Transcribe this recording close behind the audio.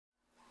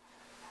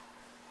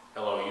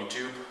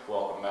YouTube?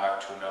 Welcome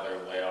back to another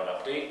layout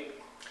update.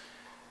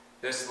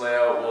 This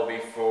layout will be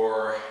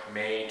for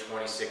May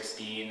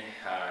 2016.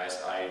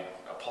 As I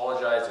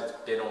apologize, it's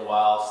been a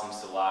while since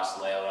the last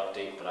layout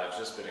update, but I've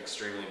just been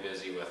extremely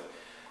busy with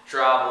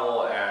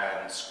travel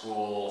and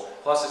school.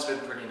 Plus it's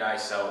been pretty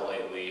nice out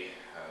lately,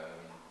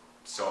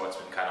 so it's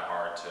been kind of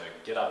hard to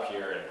get up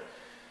here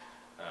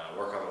and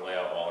work on the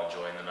layout while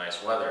enjoying the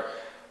nice weather.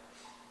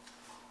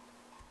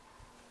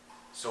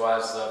 So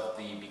as of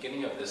the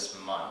beginning of this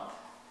month,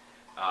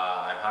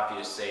 I'm happy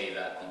to say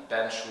that the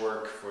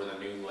benchwork for the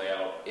new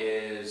layout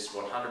is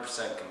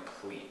 100%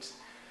 complete.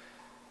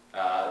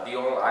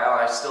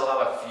 I still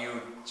have a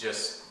few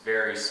just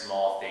very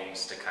small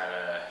things to kind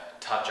of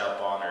touch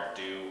up on or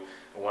do.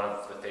 One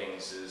of the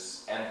things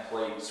is end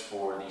plates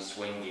for the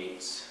swing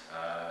gates,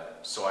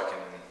 so I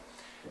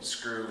can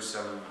screw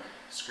some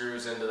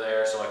screws into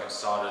there so I can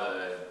solder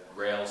the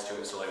rails to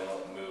it so they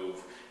won't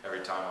move every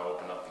time I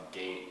open up the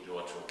gate,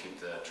 which will keep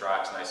the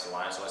tracks nice and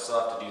aligned. So I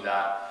still have to do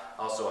that.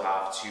 I also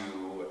have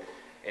to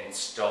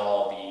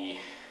install the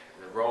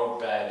road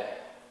bed,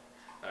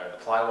 or the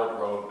plywood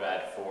road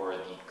bed for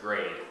the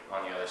grade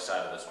on the other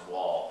side of this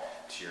wall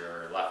to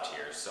your left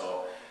here.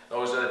 So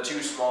those are the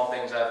two small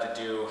things I have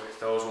to do.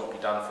 Those won't be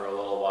done for a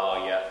little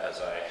while yet,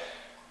 as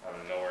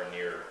I'm nowhere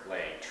near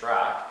laying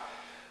track.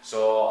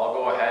 So I'll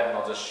go ahead and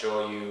I'll just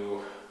show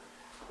you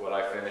what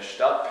I finished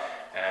up,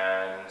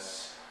 and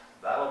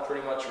that'll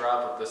pretty much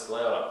wrap up this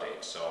layout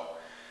update. So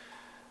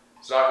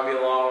it's not going to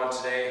be a long one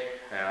today,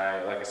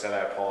 and like I said,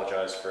 I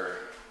apologize for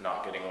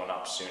not getting one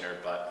up sooner,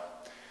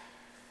 but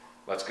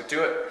let's get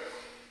to it.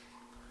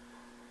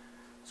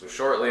 So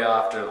shortly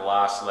after the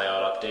last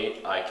layout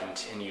update, I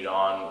continued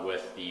on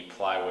with the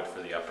plywood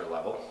for the upper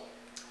level.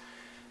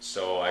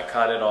 So I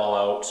cut it all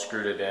out,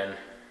 screwed it in.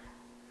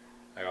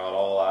 I got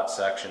all that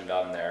section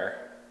done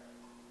there.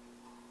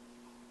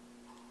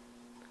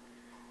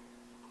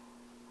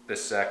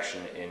 This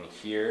section in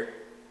here.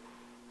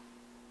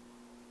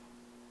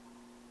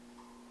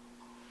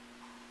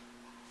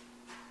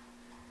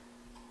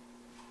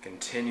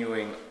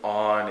 Continuing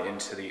on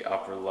into the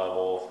upper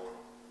level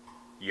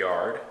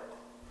yard.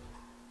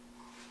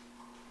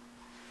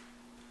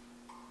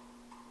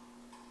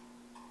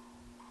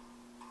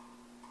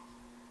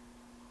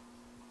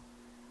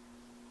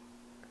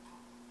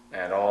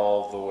 And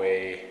all the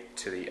way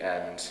to the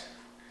end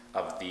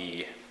of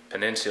the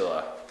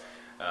peninsula.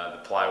 The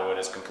plywood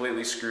is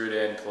completely screwed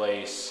in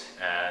place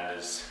and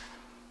is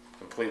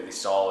completely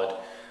solid.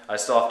 I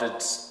still have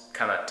to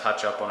kind of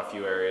touch up on a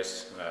few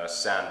areas,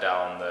 sand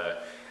down the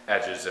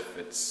edges if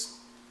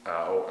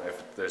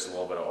there's a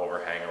little bit of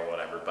overhang or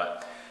whatever.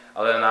 But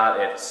other than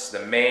that,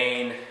 the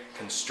main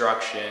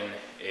construction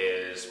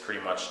is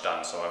pretty much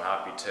done. So I'm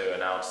happy to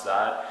announce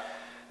that.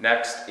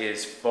 Next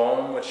is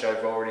foam, which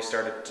I've already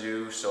started to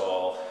do. So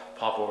I'll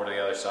pop over to the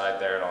other side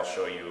there and I'll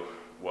show you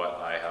what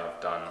I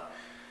have done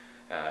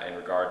in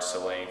regards to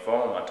laying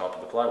foam on top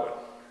of the plywood.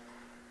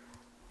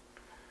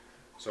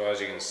 So as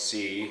you can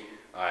see,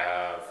 I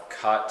have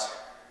cut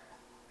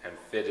and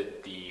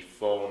fitted the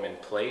foam in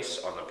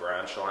place on the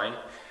branch line.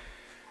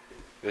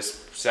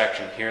 This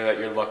section here that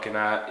you're looking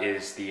at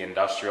is the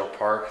industrial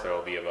park. There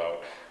will be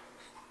about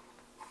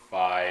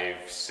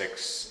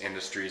 5-6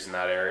 industries in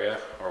that area,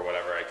 or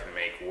whatever I can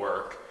make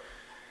work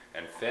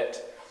and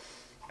fit.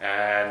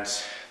 And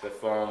the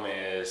foam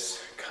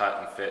is cut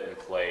and fit in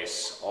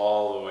place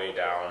all the way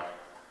down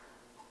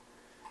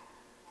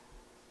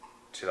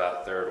to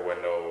that third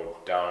window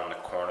down in the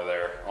corner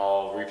there.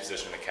 I'll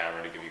reposition the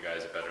camera to give you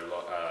guys a better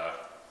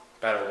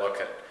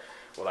look at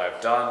what I've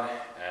done,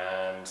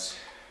 and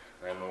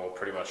then we'll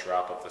pretty much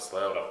wrap up this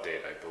layout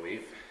update, I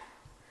believe.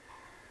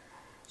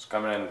 So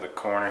coming into the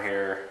corner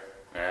here,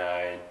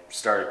 I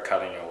started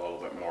cutting a little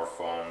bit more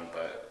foam,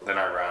 but then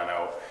I ran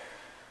out.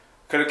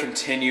 Could have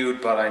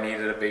continued, but I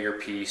needed a bigger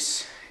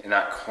piece in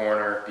that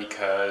corner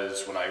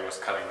because when I was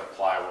cutting the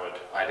plywood,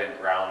 I didn't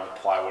round the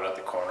plywood at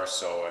the corner,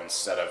 so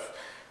instead of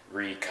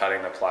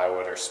re-cutting the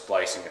plywood or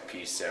splicing a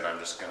piece in, I'm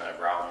just going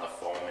to round the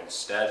foam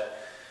instead.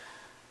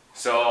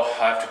 So I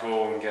have to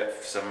go and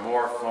get some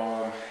more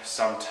foam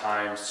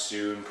sometime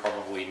soon,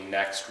 probably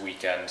next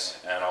weekend,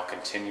 and I'll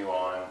continue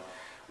on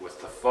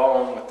with the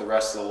foam with the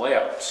rest of the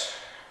layout.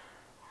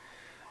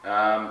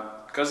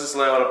 Because this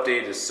layout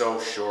update is so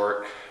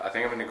short, I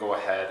think I'm going to go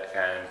ahead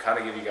and kind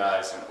of give you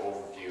guys an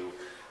overview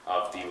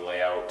of the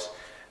layout,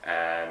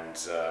 and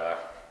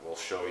we'll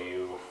show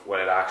you what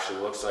it actually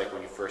looks like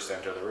when you first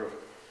enter the room.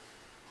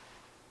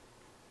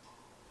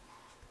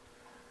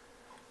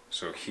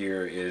 So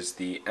here is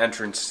the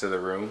entrance to the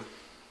room.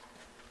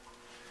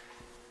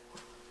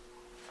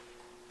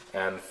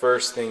 And the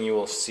first thing you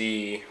will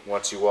see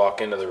once you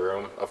walk into the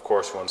room, of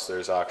course once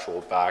there's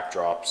actual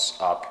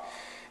backdrops up,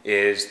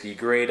 is the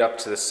grade up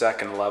to the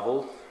second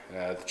level.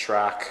 The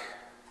track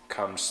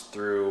comes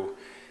through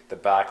the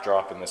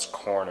backdrop in this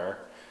corner,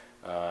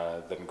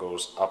 then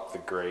goes up the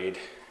grade.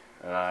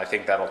 I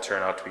think that'll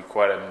turn out to be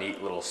quite a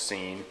neat little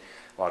scene,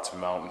 lots of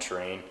mountain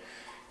terrain.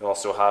 You'll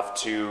also have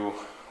to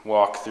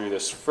walk through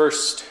this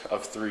first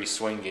of 3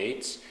 swing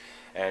gates,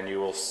 and you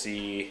will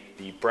see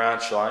the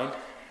branch line.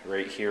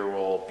 Right here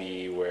will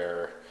be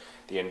where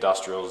the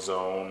industrial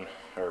zone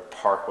or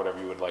park, whatever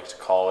you would like to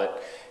call it,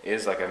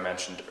 is, like I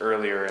mentioned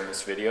earlier in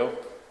this video.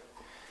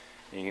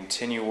 You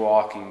continue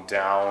walking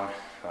down,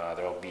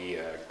 there will be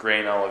a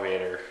grain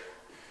elevator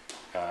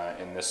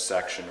in this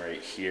section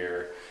right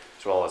here,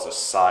 as well as a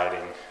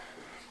siding.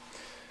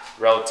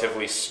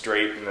 Relatively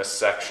straight in this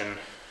section.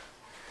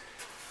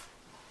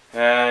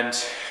 And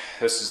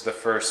this is the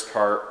first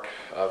part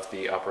of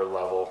the upper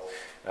level.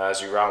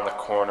 As you round the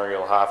corner,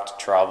 you'll have to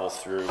travel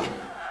through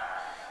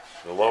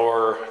the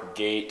lower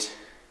gate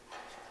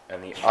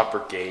and the upper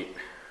gate,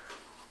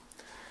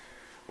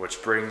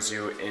 which brings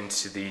you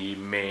into the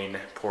main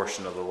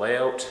portion of the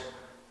layout.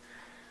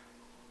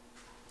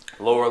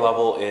 Lower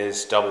level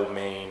is double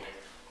main,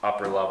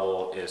 upper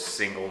level is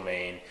single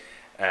main,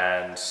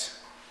 and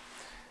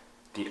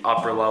the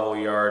upper level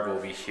yard will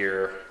be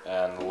here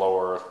and the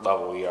lower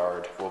level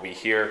yard will be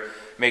here.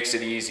 Makes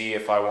it easy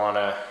if I want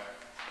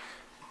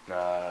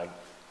to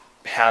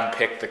hand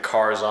pick the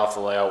cars off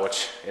the layout,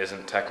 which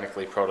isn't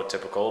technically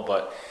prototypical,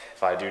 but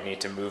if I do need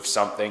to move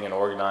something and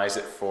organize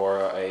it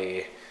for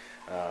a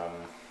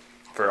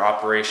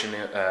operation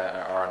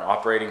or an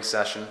operating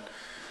session,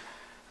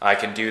 I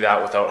can do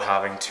that without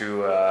having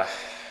to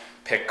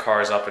pick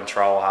cars up and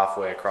travel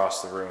halfway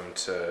across the room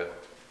to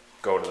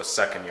go to the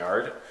second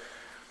yard.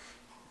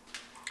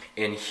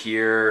 In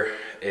here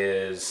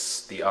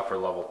is the upper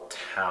level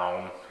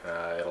town.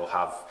 It'll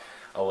have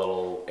a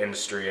little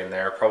industry in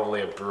there,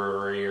 probably a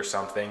brewery or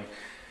something.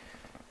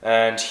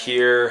 And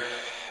here,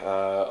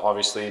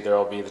 obviously there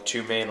will be the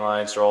two main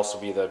lines. There will also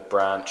be the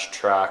branch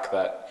track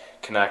that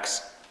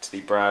connects to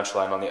the branch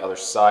line on the other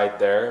side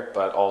there,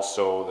 but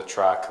also the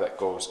track that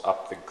goes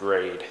up the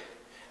grade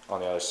on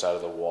the other side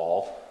of the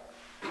wall.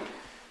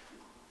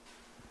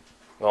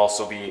 There'll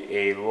also be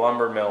a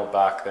lumber mill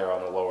back there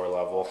on the lower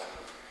level.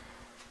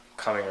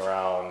 Coming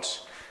around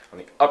on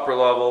the upper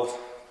level,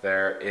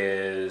 there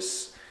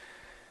is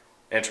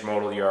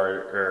intermodal yard,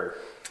 or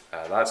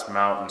that's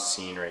mountain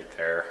scene right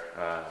there,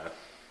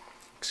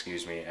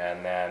 excuse me,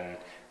 and then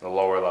the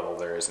lower level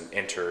there is an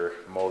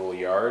intermodal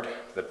yard,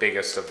 the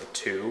biggest of the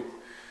two.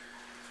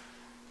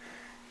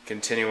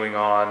 Continuing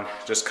on,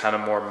 just kind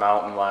of more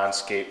mountain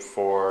landscape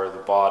for the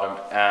bottom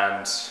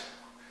and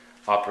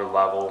upper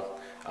level.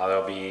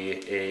 There'll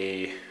be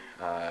a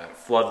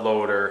flood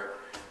loader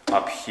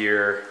up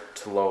here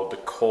to load the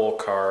coal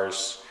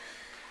cars,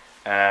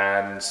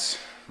 and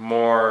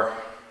more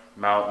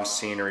mountain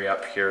scenery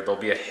up here. There'll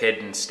be a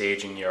hidden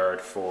staging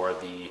yard for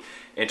the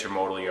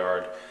intermodal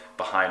yard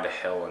behind a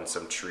hill and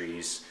some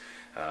trees,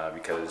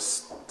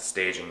 because the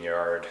staging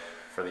yard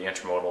for the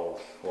intermodal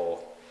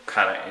will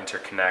kind of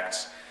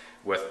interconnect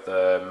with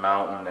the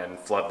mountain and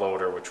flood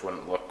loader, which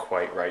wouldn't look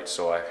quite right,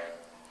 so I'm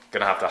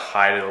gonna have to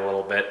hide it a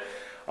little bit.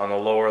 On the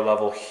lower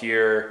level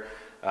here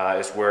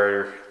is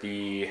where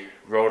the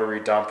rotary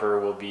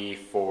dumper will be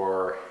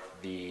for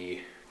the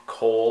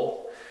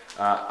coal.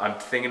 I'm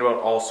thinking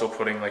about also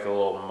putting like a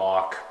little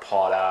mock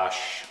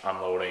potash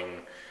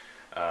unloading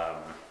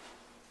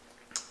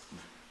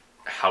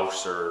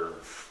house or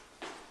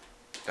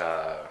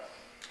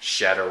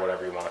shed or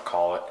whatever you want to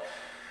call it.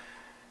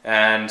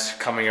 And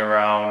coming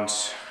around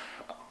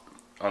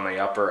on the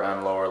upper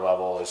and lower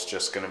level is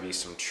just going to be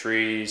some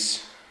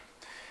trees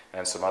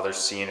and some other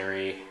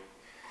scenery.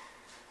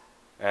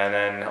 And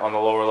then on the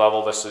lower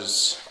level, this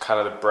is kind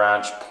of the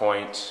branch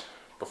point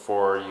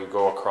before you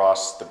go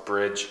across the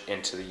bridge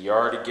into the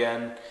yard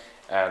again,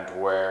 and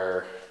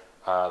where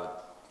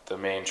the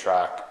main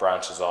track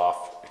branches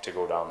off to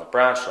go down the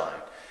branch line.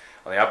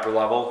 On the upper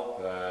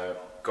level,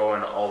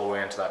 going all the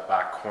way into that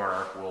back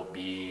corner will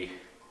be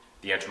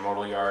the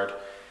intermodal yard,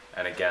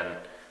 and again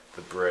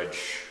the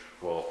bridge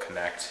will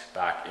connect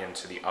back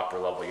into the upper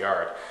level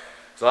yard.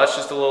 So that's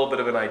just a little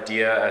bit of an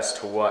idea as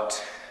to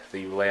what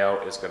the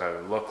layout is going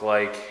to look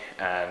like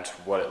and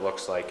what it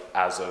looks like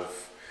as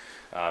of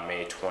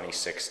May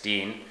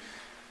 2016.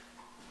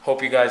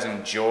 Hope you guys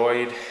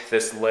enjoyed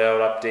this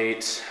layout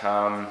update.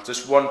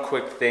 Just one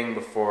quick thing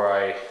before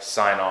I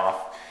sign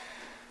off.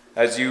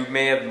 As you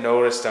may have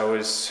noticed, I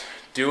was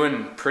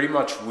doing pretty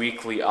much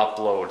weekly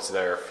uploads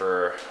there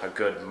for a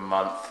good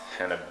month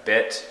and a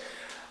bit.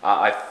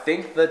 I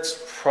think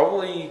that's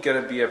probably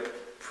going to be a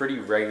pretty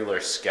regular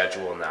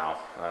schedule now.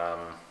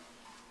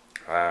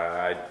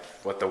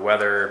 With the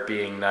weather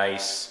being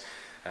nice,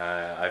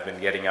 I've been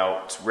getting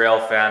out rail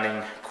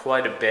fanning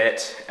quite a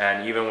bit,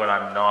 and even when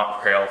I'm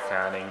not rail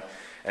fanning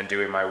and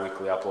doing my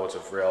weekly uploads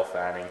of rail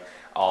fanning,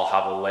 I'll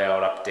have a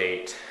layout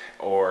update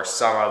or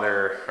some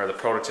other, or the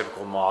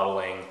prototypical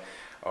modeling,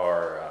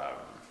 or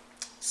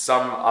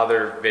some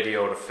other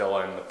video to fill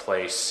in the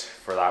place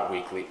for that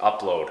weekly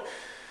upload.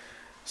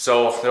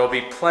 So there will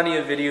be plenty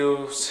of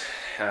videos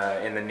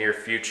in the near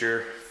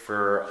future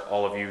for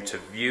all of you to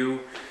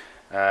view.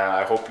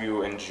 I hope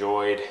you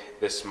enjoyed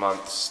this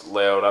month's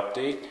layout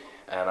update,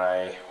 and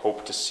I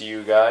hope to see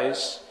you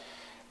guys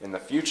in the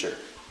future.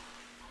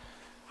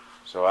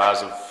 So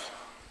as of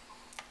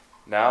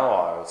now,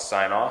 I'll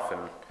sign off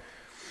and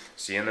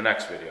see you in the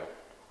next video.